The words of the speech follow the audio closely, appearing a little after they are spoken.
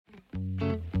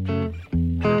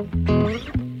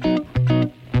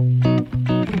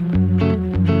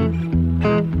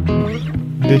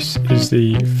This is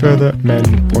the Further Men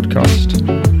podcast.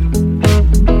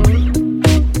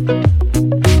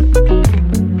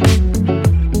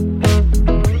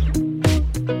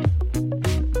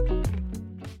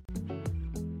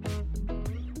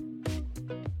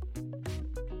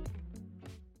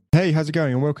 Hey, how's it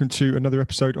going? And welcome to another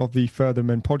episode of the Further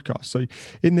Men podcast. So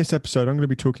in this episode, I'm going to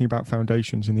be talking about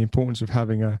foundations and the importance of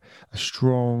having a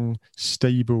strong,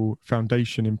 stable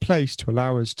foundation in place to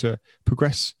allow us to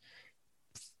progress,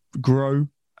 grow,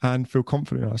 and feel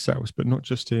confident in ourselves, but not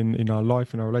just in our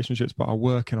life and our relationships, but our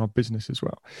work and our business as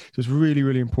well. So it's really,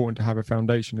 really important to have a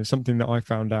foundation. It's something that I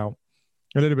found out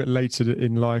a little bit later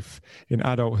in life, in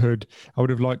adulthood. I would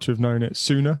have liked to have known it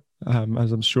sooner.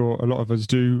 As I'm sure a lot of us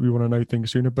do, we want to know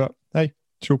things sooner, but hey,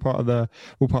 it's all part of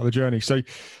the journey. So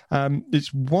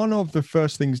it's one of the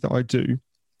first things that I do,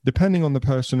 depending on the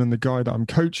person and the guy that I'm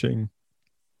coaching.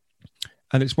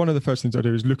 And it's one of the first things I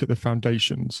do is look at the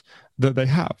foundations that they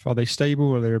have. Are they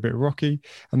stable? Are they a bit rocky?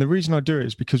 And the reason I do it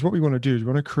is because what we want to do is we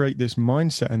want to create this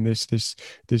mindset and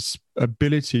this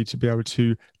ability to be able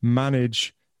to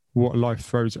manage what life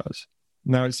throws at us.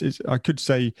 Now, I could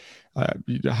say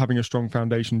having a strong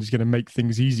foundation is going to make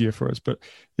things easier for us, but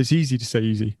it's easy to say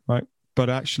easy, right? But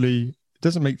actually, it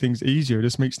doesn't make things easier. It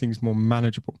just makes things more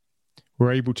manageable.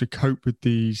 We're able to cope with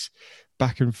these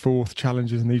back and forth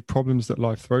challenges and these problems that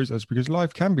life throws us, because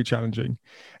life can be challenging.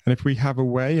 And if we have a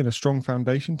way and a strong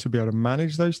foundation to be able to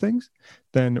manage those things,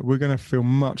 then we're going to feel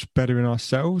much better in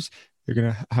ourselves. You're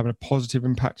going to have a positive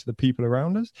impact to the people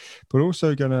around us, but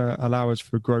also going to allow us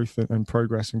for growth and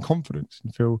progress and confidence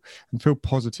and feel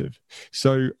positive.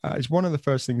 So it's one of the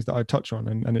first things that I touch on,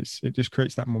 and it just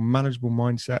creates that more manageable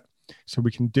mindset so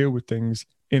we can deal with things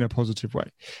in a positive way.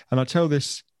 And I tell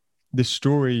this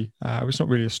story. It's not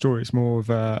really a story. It's more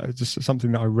of just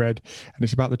something that I read, and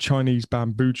it's about the Chinese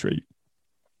bamboo tree.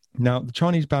 Now, the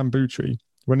Chinese bamboo tree,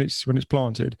 when it's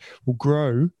planted, will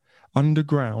grow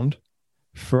underground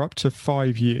for up to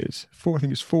 5 years. I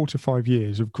think it's 4 to 5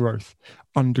 years of growth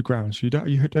underground. So you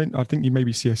don't. I think you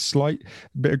maybe see a slight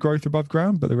bit of growth above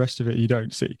ground, but the rest of it you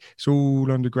don't see. It's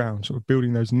all underground, sort of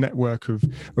building those network of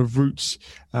roots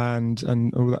and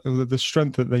all the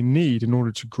strength that they need in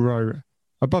order to grow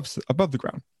above the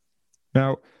ground.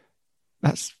 Now,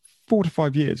 that's 4 to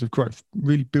 5 years of growth,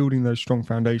 really building those strong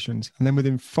foundations. And then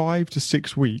within 5 to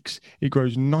 6 weeks, it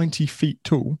grows 90 feet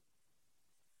tall,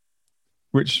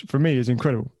 which for me is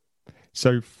incredible.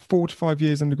 So 4 to 5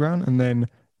 years underground, and then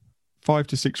 5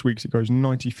 to 6 weeks, it grows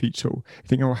 90 feet tall. You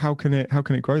think, oh, how can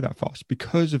it grow that fast?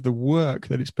 Because of the work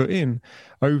that it's put in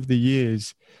over the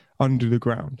years under the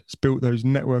ground. It's built those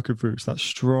network of roots, that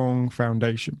strong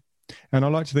foundation. And I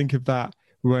like to think of that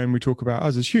when we talk about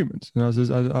us as humans and us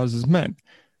as men.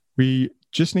 We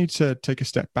just need to take a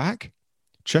step back,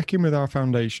 check in with our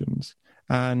foundations,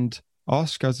 and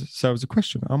ask ourselves a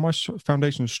question. Are my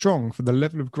foundations strong for the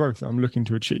level of growth that I'm looking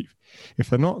to achieve?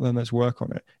 If they're not, then let's work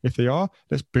on it. If they are,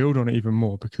 let's build on it even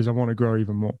more, because I want to grow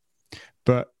even more.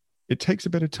 But it takes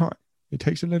a bit of time. It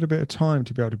takes a little bit of time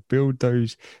to be able to build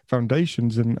those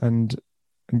foundations and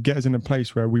get us in a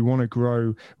place where we want to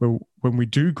grow. Well, when we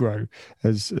do grow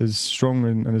as strong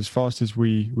and as fast as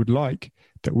we would like,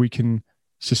 that we can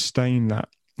sustain that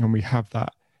and we have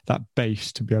that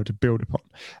base to be able to build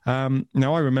upon.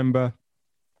 Now, I remember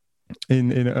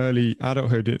in early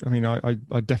adulthood,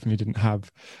 I definitely didn't have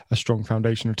a strong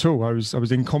foundation at all. I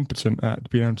was incompetent at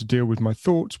being able to deal with my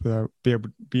thoughts, without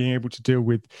being able to deal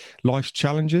with life's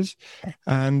challenges,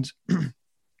 and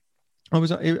I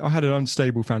had an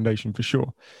unstable foundation for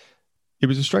sure. It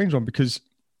was a strange one because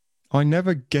I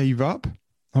never gave up.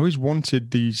 I always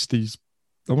wanted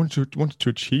I wanted to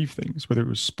achieve things, whether it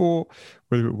was sport,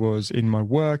 whether it was in my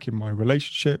work, in my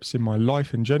relationships, in my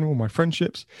life in general, my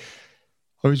friendships.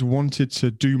 I always wanted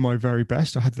to do my very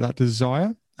best. I had that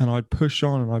desire, and I'd push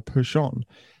on and I'd push on.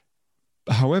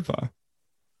 However,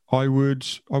 I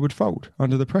would fold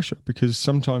under the pressure, because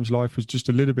sometimes life was just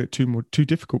a little bit too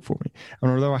difficult for me.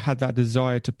 And although I had that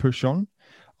desire to push on,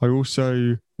 I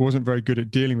also wasn't very good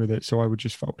at dealing with it, so I would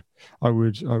just fold.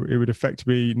 It would affect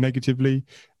me negatively,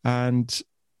 and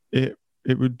it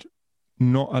would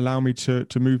not allow me to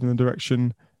move in the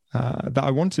direction that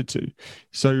I wanted to.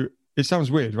 So it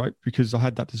sounds weird, right? Because I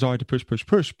had that desire to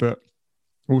push, but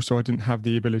also I didn't have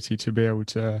the ability to be able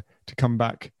to come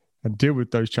back and deal with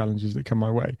those challenges that come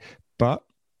my way. But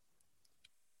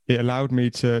it allowed me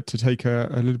to take a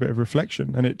little bit of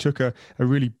reflection, and it took a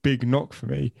really big knock for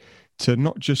me to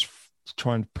not just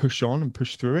try and push on and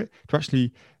push through it, to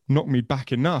actually knocked me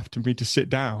back enough to me to sit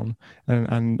down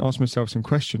and ask myself some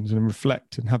questions and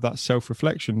reflect and have that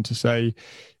self-reflection to say,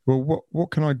 well,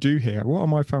 what can I do here? What are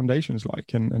my foundations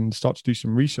like? And start to do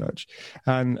some research.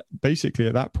 And basically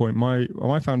at that point,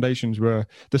 my foundations were,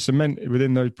 the cement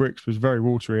within those bricks was very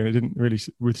watery and it didn't really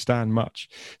withstand much.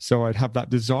 So I'd have that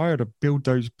desire to build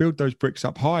those bricks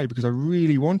up high because I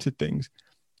really wanted things,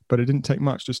 but it didn't take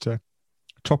much just to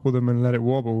topple them and let it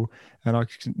wobble. And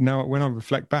now when I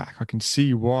reflect back, I can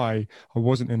see why I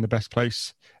wasn't in the best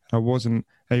place. I wasn't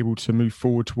able to move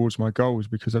forward towards my goals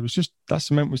because that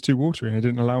cement was too watery and it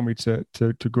didn't allow me to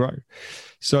grow.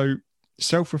 So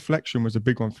self-reflection was a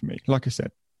big one for me. Like I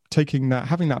said,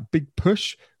 having that big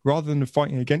push rather than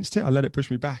fighting against it, I let it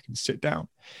push me back and sit down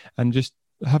and just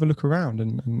have a look around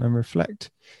and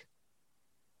reflect.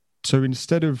 So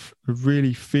instead of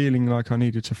really feeling like I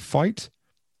needed to fight,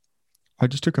 I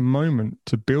just took a moment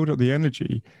to build up the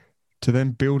energy to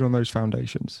then build on those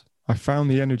foundations. I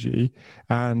found the energy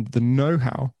and the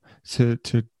know-how to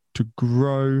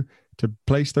grow, to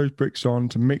place those bricks on,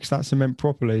 to mix that cement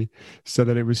properly so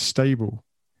that it was stable.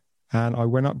 And I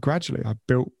went up gradually. I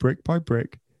built brick by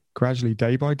brick, gradually,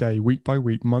 day by day, week by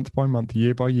week, month by month,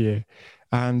 year by year.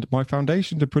 And my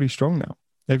foundations are pretty strong now.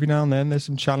 Every now and then there's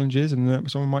some challenges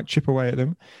and someone might chip away at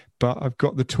them, but I've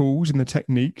got the tools and the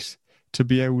techniques to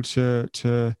be able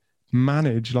to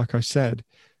manage, like I said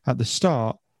at the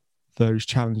start, those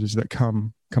challenges that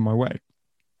come my way.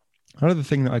 Another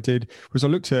thing that I did was I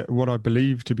looked at what I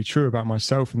believed to be true about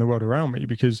myself and the world around me,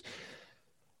 because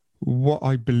what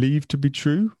I believed to be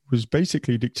true was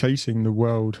basically dictating the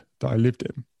world that I lived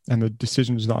in and the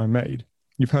decisions that I made.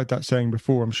 You've heard that saying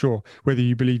before, I'm sure. Whether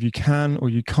you believe you can or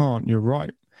you can't, you're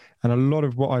right. And a lot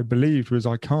of what I believed was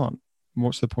I can't.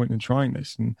 What's the point in trying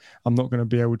this? And I'm not going to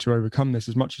be able to overcome this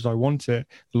as much as I want it.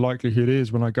 The likelihood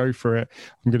is when I go for it,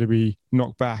 I'm going to be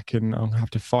knocked back and I'll have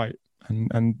to fight.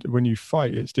 And when you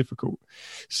fight, it's difficult.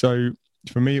 So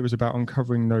for me, it was about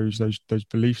uncovering those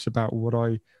beliefs about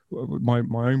my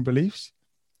own beliefs,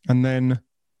 and then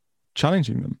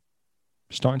challenging them,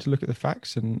 starting to look at the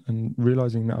facts and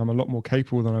realizing that I'm a lot more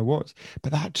capable than I was.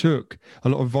 But that took a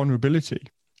lot of vulnerability.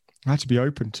 I had to be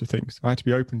open to things. I had to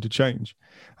be open to change.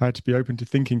 I had to be open to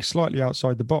thinking slightly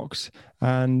outside the box.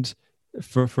 And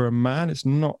for a man,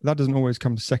 that doesn't always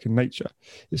come to second nature.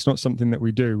 It's not something that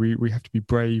we do. We have to be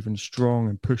brave and strong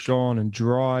and push on and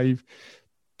drive.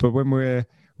 But when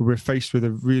we're faced with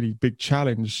a really big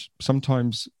challenge,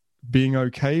 sometimes being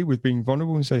okay with being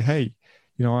vulnerable and say, hey,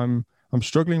 I'm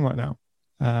struggling right now.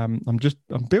 I'm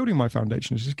building my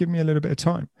foundations. Just give me a little bit of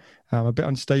time. I'm a bit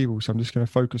unstable, so I'm just going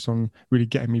to focus on really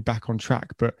getting me back on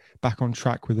track, but back on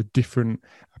track with a different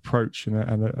approach and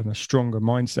a stronger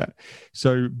mindset.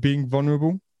 So being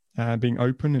vulnerable, being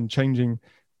open, and changing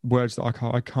words that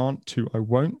I can't to I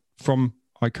won't, from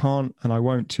I can't and I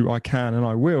won't to I can and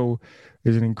I will,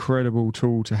 is an incredible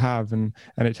tool to have. And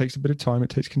it takes a bit of time.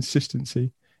 It takes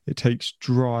consistency. It takes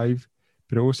drive.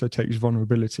 But it also takes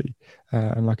vulnerability.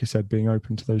 And like I said, being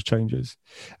open to those changes.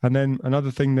 And then another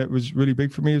thing that was really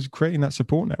big for me is creating that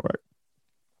support network.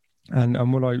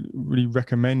 And what I really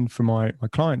recommend for my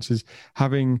clients is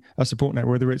having a support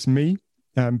network, whether it's me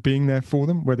being there for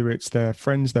them, whether it's their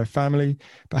friends, their family,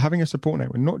 but having a support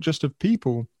network, not just of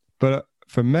people, but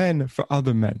for men, for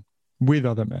other men, with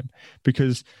other men,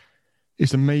 because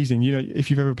it's amazing. If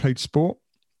you've ever played sport,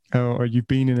 or you've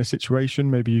been in a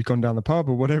situation, maybe you've gone down the pub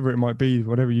or whatever it might be,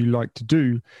 whatever you like to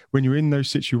do, when you're in those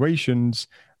situations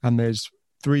and there's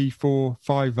 3, 4,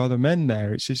 5 other men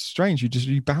there, it's just strange.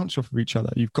 You bounce off of each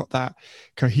other. You've got that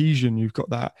cohesion. You've got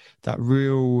that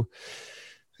real,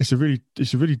 it's a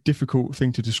really difficult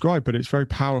thing to describe, but it's very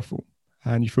powerful,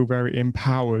 and you feel very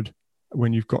empowered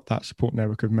when you've got that support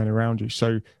network of men around you.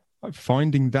 So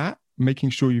finding that, making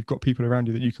sure you've got people around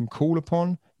you that you can call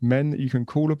upon, men that you can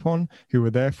call upon who are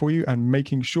there for you, and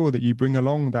making sure that you bring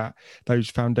along those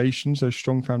foundations, those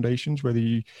strong foundations, whether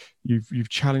you've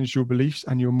challenged your beliefs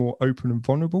and you're more open and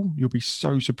vulnerable, you'll be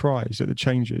so surprised at the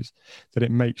changes that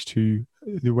it makes to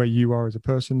the way you are as a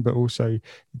person, but also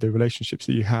the relationships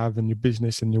that you have and your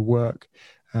business and your work,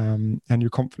 and your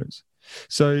confidence.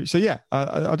 So yeah,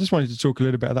 I just wanted to talk a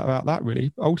little bit about that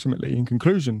really. Ultimately, in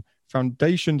conclusion,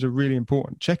 foundations are really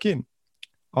important. Check in.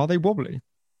 Are they wobbly?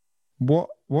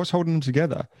 What's holding them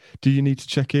together? Do you need to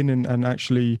check in and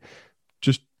actually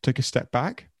just take a step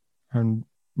back and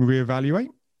reevaluate,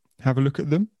 have a look at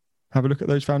them, have a look at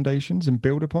those foundations and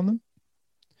build upon them?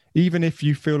 Even if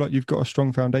you feel like you've got a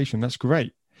strong foundation, that's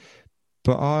great.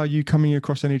 But are you coming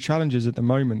across any challenges at the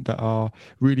moment that are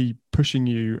really pushing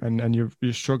you and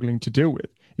you're struggling to deal with?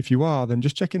 If you are, then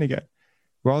just check in again.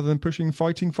 Rather than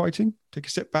fighting, take a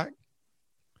step back,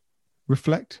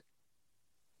 reflect.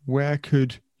 Where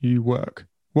could you work?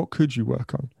 What could you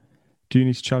work on? Do you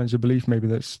need to challenge a belief maybe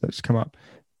that's come up?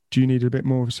 Do you need a bit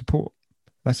more of support?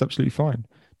 That's absolutely fine.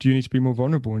 Do you need to be more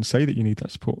vulnerable and say that you need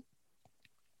that support?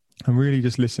 And really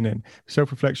just listen in.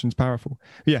 Self-reflection is powerful.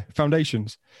 But yeah,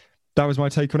 foundations. That was my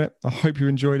take on it. I hope you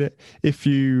enjoyed it. If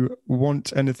you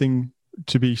want anything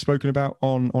to be spoken about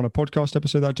on a podcast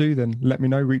episode that I do, then let me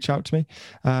know, reach out to me,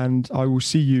 and I will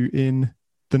see you in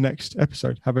the next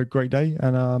episode. Have a great day,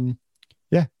 and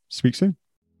speak soon.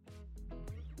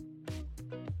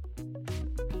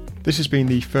 This has been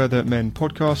the Further Men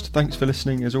podcast. Thanks for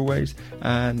listening as always,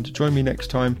 and join me next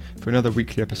time for another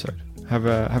weekly episode. Have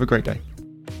a great day.